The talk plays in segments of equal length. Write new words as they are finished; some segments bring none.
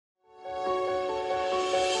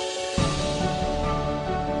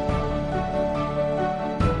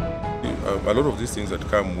a lot of these things that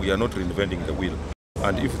come, we are not reinventing the wheel.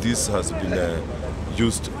 And if this has been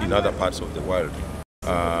used in other parts of the world,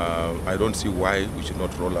 I don't see why we should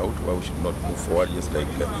not roll out, why we should not move forward, just like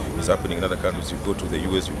it's happening in other countries. You go to the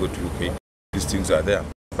US, you go to UK, these things are there.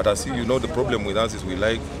 But I see, the problem with us is we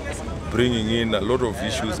like bringing in a lot of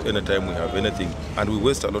issues anytime we have anything, and we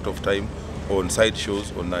waste a lot of time on side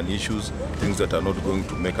shows, on non-issues, things that are not going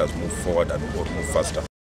to make us move forward and or move faster.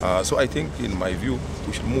 So I think, in my view,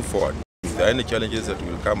 we should move forward. If there are any challenges that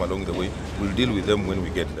will come along the way, we'll deal with them when we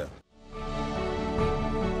get there.